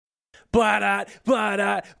Welcome to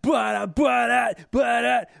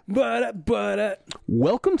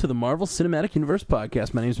the Marvel Cinematic Universe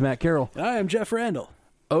podcast. My name is Matt Carroll. I am Jeff Randall.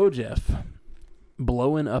 Oh, Jeff.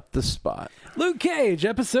 Blowing up the spot. Luke Cage,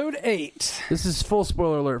 episode 8. This is full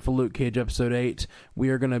spoiler alert for Luke Cage, episode 8. We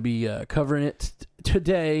are going to be covering it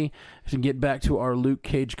today to get back to our Luke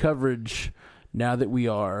Cage coverage now that we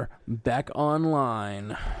are back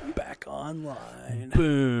online.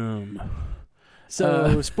 Boom.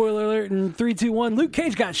 So, spoiler alert in 3, 2, 1. Luke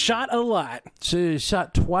Cage got shot a lot.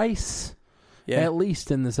 Shot twice, at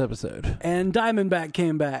least, in this episode. And Diamondback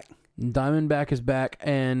came back. Diamondback is back,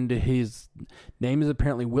 and his name is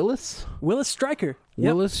apparently Willis. Willis Stryker.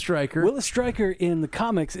 Willis Stryker. Willis Stryker in the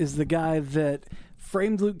comics is the guy that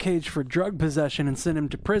framed Luke Cage for drug possession and sent him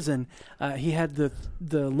to prison. He had the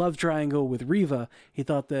love triangle with Reva. He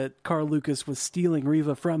thought that Carl Lucas was stealing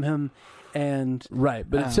Reva from him. And right,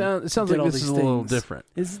 but it sounds like this is a little different.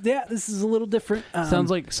 This is a little different. Sounds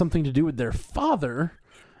like something to do with their father.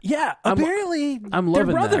 Yeah, apparently I'm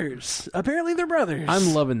loving they're brothers. That. Apparently they're brothers.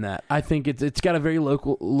 I'm loving that. I think it's got a very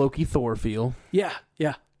Loki Thor feel. Yeah.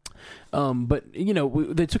 But you know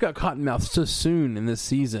they took out Cottonmouth so soon in this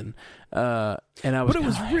season, and I was. But it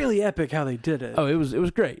was really epic how they did it. Oh, it was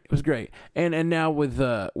great. It was great. And now with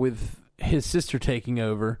his sister taking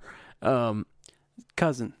over,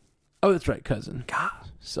 cousin. Oh, that's right, cousin. God,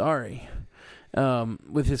 sorry.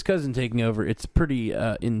 With his cousin taking over, it's pretty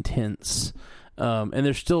intense. And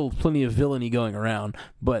there's still plenty of villainy going around,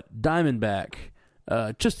 but Diamondback,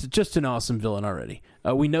 just an awesome villain already.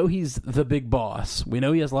 We know he's the big boss. We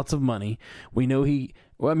know he has lots of money. We know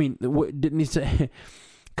didn't he say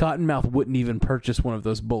Cottonmouth wouldn't even purchase one of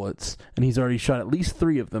those bullets, and he's already shot at least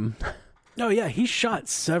 3 of them. Oh yeah, he shot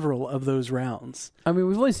several of those rounds. I mean,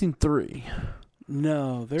 we've only seen 3.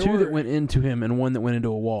 No, there 2 were that went into him and 1 that went into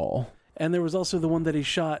a wall. And there was also the one that he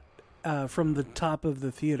shot from the top of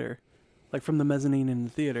the theater. Like from the mezzanine in the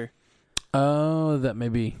theater. Oh, that may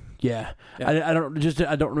be. Yeah. I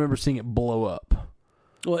don't remember seeing it blow up.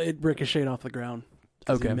 Well, it ricocheted off the ground.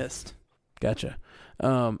 Okay. He missed. Gotcha.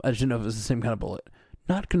 I just didn't know if it was the same kind of bullet.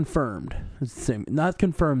 Not confirmed. It's the same. Not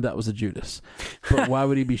confirmed that was a Judas. But why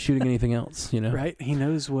would he be shooting anything else, you know? Right? He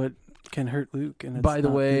knows what can hurt Luke. And by the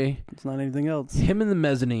way, it's not anything else. Him in the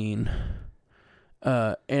mezzanine.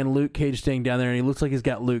 And Luke Cage staying down there, and he looks like he's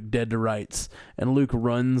got Luke dead to rights. And Luke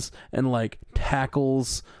runs and like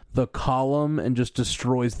tackles the column and just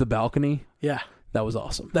destroys the balcony. Yeah, that was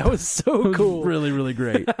awesome. That was so cool. Really, really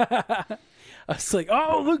great. I was like,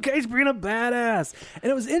 oh, Luke Cage being a badass,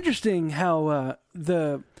 and it was interesting how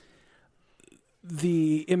the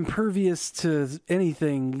impervious to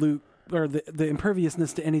anything Luke, or the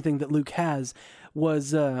imperviousness to anything that Luke has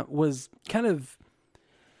was kind of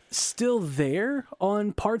still there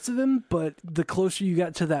on parts of him, but the closer you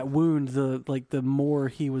got to that wound, the more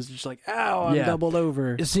he was just like, ow, I'm doubled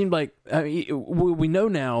over. It seemed like we know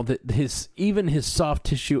now that his soft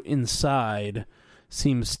tissue inside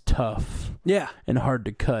seems tough, and hard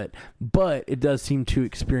to cut, but it does seem to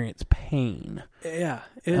experience pain. Yeah,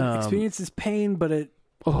 it experiences pain, but it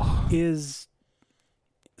is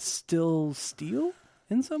still steel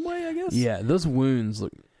in some way, I guess. Yeah, those wounds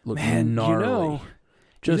look Man, gnarly.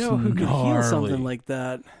 You know who could heal something like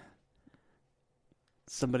that?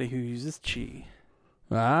 Somebody who uses chi.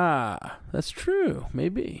 Ah, that's true.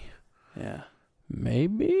 Maybe. Yeah.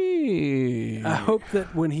 Maybe. I hope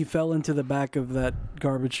that when he fell into the back of that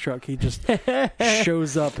garbage truck, he just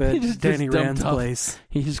shows up at Danny Rand's place.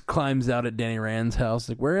 He just climbs out at Danny Rand's house.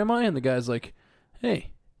 Like, where am I? And the guy's like,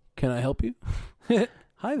 hey, can I help you?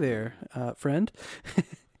 Hi there, friend.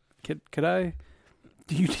 Could I...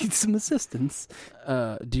 Do you need some assistance?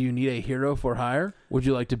 Do you need a hero for hire? Would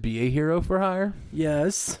you like to be a hero for hire?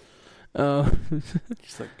 Yes.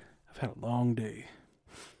 Just like, I've had a long day.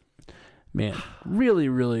 Man, really,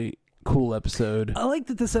 really cool episode. I like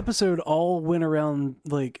that this episode all went around,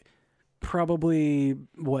 like, probably,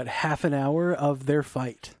 half an hour of their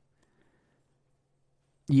fight.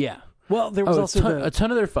 Yeah. Well, there was also a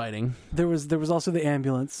ton of their fighting. There was also the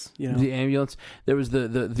ambulance, you know. The ambulance. There was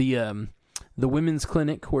the women's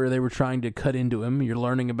clinic where they were trying to cut into him. You're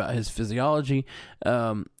learning about his physiology.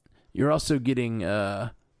 You're also getting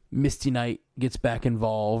Misty Knight gets back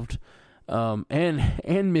involved,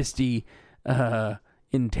 and Misty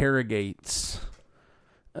interrogates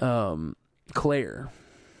Claire.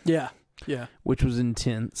 Yeah, which was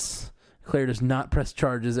intense. Claire does not press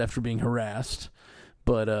charges after being harassed,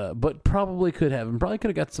 but probably could have, and probably could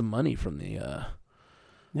have got some money from the.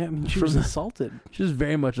 Yeah, I mean, she was assaulted. She was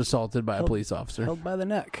very much assaulted by a police officer. Held by the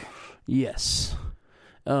neck. Yes.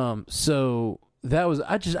 So that was,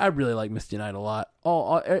 I really like Misty Knight a lot.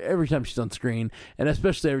 every time she's on screen, and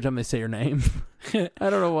especially every time they say her name. I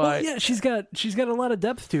don't know why. Well, yeah, she's got a lot of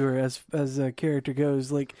depth to her as a character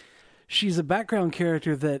goes. Like, she's a background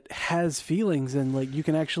character that has feelings, and like you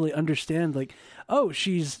can actually understand, like, oh,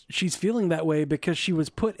 she's feeling that way because she was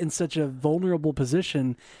put in such a vulnerable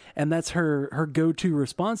position, and that's her go-to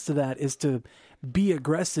response to that is to be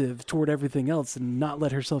aggressive toward everything else and not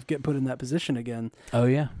let herself get put in that position again. Oh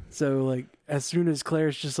yeah. So like, as soon as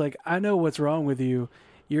Claire's just like, I know what's wrong with you.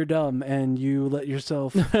 You're dumb, and you let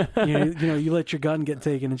yourself, you let your gun get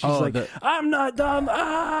taken, and she's I'm not dumb.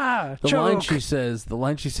 The line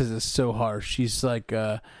she says is so harsh. She's like,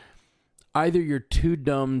 either you're too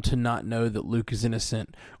dumb to not know that Luke is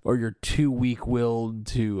innocent, or you're too weak-willed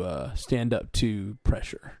to stand up to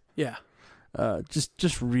pressure. Yeah.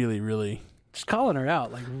 Just really, really... Just calling her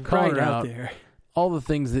out, like calling right her out there. All the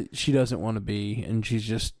things that she doesn't want to be, and she's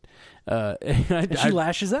just... and she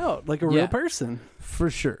lashes out like a real person. For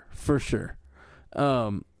sure.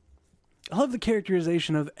 I love the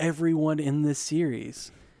characterization of everyone in this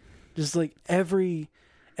series. Just like every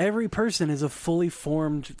person is a fully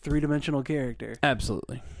formed 3-dimensional character.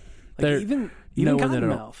 Absolutely. Like even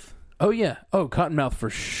Cottonmouth. Oh yeah. Oh, Cottonmouth for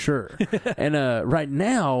sure. And right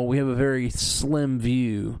now we have a very slim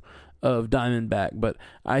view of Diamondback, but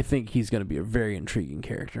I think he's going to be a very intriguing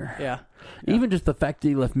character. Yeah. Even just the fact that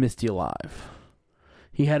he left Misty alive.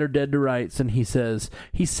 He had her dead to rights, and he says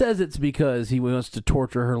it's because he wants to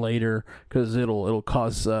torture her later because it'll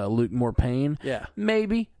cause Luke more pain. Yeah.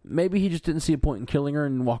 Maybe he just didn't see a point in killing her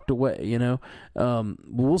and walked away.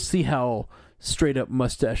 We'll see how straight up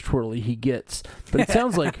mustache twirly he gets. But it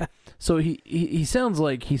sounds like he sounds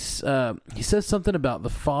like he says something about the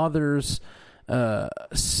father's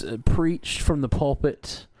preached from the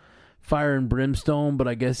pulpit, fire and brimstone. But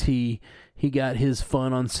I guess he got his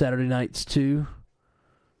fun on Saturday nights too.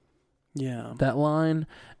 Yeah. That line.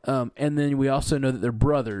 And then we also know that they're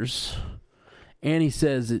brothers. And he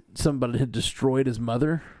says that somebody had destroyed his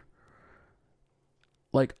mother.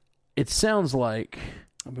 Like, it sounds like...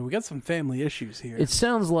 I mean, we got some family issues here. It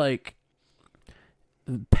sounds like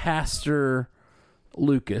Pastor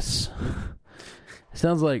Lucas. It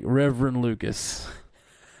sounds like Reverend Lucas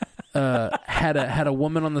had a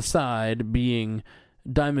woman on the side being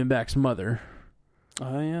Diamondback's mother.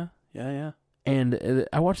 Oh, yeah. Yeah. And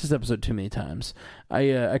I watched this episode too many times.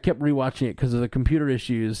 I kept rewatching it because of the computer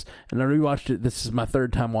issues, and I rewatched it. This is my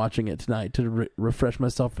third time watching it tonight to refresh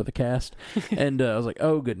myself for the cast. And I was like,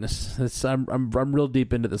 "Oh goodness, I'm real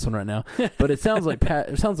deep into this one right now." But it sounds like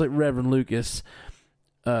Reverend Lucas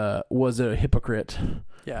was a hypocrite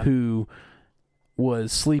who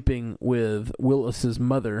was sleeping with Willis's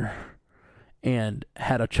mother and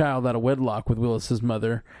had a child out of wedlock with Willis's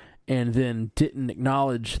mother. And then didn't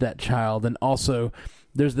acknowledge that child, and also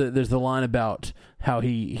there's the line about how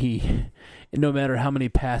he no matter how many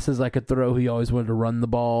passes I could throw, he always wanted to run the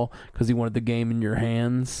ball because he wanted the game in your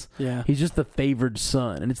hands. Yeah, he's just the favored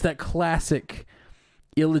son, and it's that classic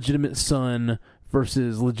illegitimate son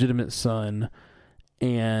versus legitimate son,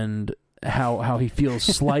 and how he feels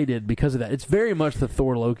slighted because of that. It's very much the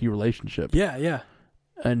Thor-Loki relationship. Yeah,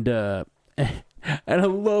 and I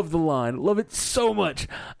love the line. I love it so much.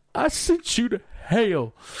 I sent you to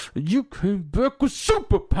hell, and you came back with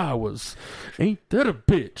superpowers. Ain't that a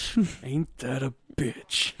bitch? Ain't that a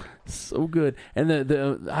bitch? So good. And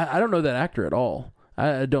I don't know that actor at all.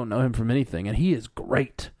 I don't know him from anything, and he is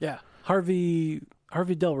great. Yeah, Harvey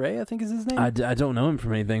Del Rey, I think is his name. I don't know him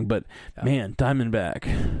from anything, but man,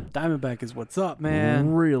 Diamondback is what's up,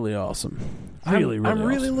 man. Really awesome. I'm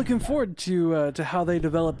really looking forward to how they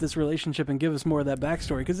develop this relationship and give us more of that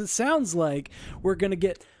backstory, because it sounds like we're gonna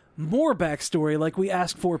get more backstory like we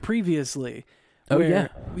asked for previously. We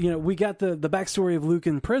got the backstory of Luke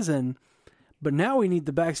in prison, but now we need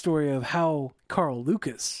the backstory of how Carl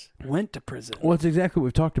Lucas went to prison. Well, it's exactly what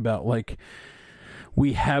we've talked about. Like,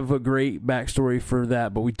 we have a great backstory for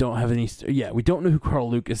that, but we don't have any... Yeah, we don't know who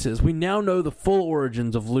Carl Lucas is. We now know the full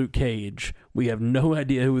origins of Luke Cage. We have no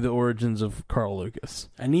idea who the origins of Carl Lucas.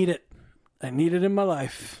 I need it in my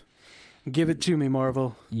life. Give it to me,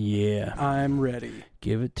 Marvel. Yeah. I'm ready.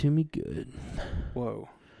 Give it to me good. Whoa.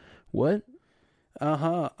 What?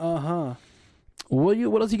 Uh-huh. What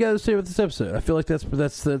else you got to say about this episode? I feel like that's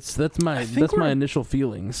my initial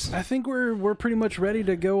feelings. I think we're pretty much ready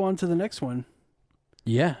to go on to the next one.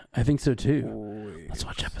 Yeah, I think so too. Let's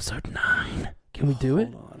watch episode 9. Can we do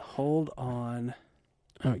it? Hold on.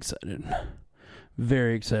 I'm excited.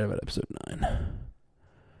 Very excited about episode 9.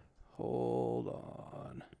 Hold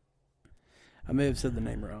on. I may have said the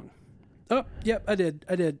name wrong. Oh, yep, I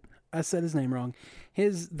did. I said his name wrong.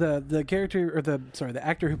 The character or the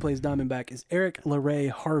actor who plays Diamondback is Eric LaRae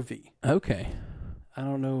Harvey. Okay. I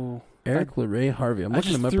don't know. Eric LaRae Harvey. I'm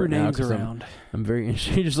looking him up threw right now names because around. I'm very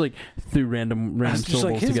interested. He just like threw random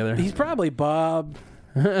syllables together. He's probably Bob.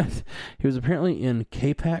 He was apparently in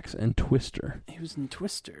K-Pax and Twister. He was in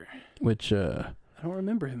Twister. Which I don't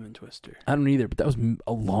remember him in Twister. I don't either, but that was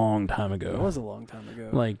a long time ago. It was a long time ago.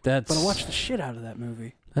 Like that's. But I watched the shit out of that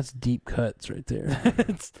movie. That's deep cuts right there.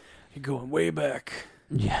 You're going way back.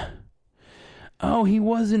 Yeah. Oh, he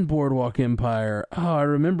was in Boardwalk Empire. Oh, I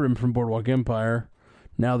remember him from Boardwalk Empire.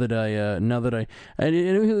 Now that I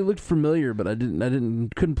knew he looked familiar, but I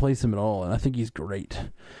couldn't place him at all. And I think he's great,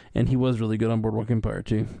 and he was really good on Boardwalk Empire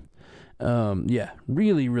too. Yeah,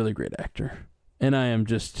 really, really great actor, and I am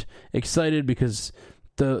just excited because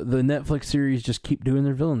the Netflix series just keep doing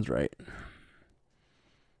their villains right.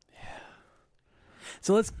 Yeah.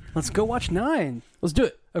 So let's go watch 9. Let's do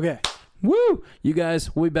it. Okay. Woo! You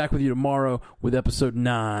guys, we'll be back with you tomorrow with episode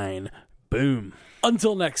 9. Boom.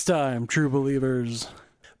 Until next time, true believers.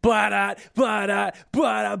 Ba-da, ba-da,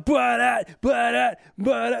 ba-da, ba-da, ba-da,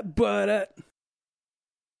 ba-da, ba-da.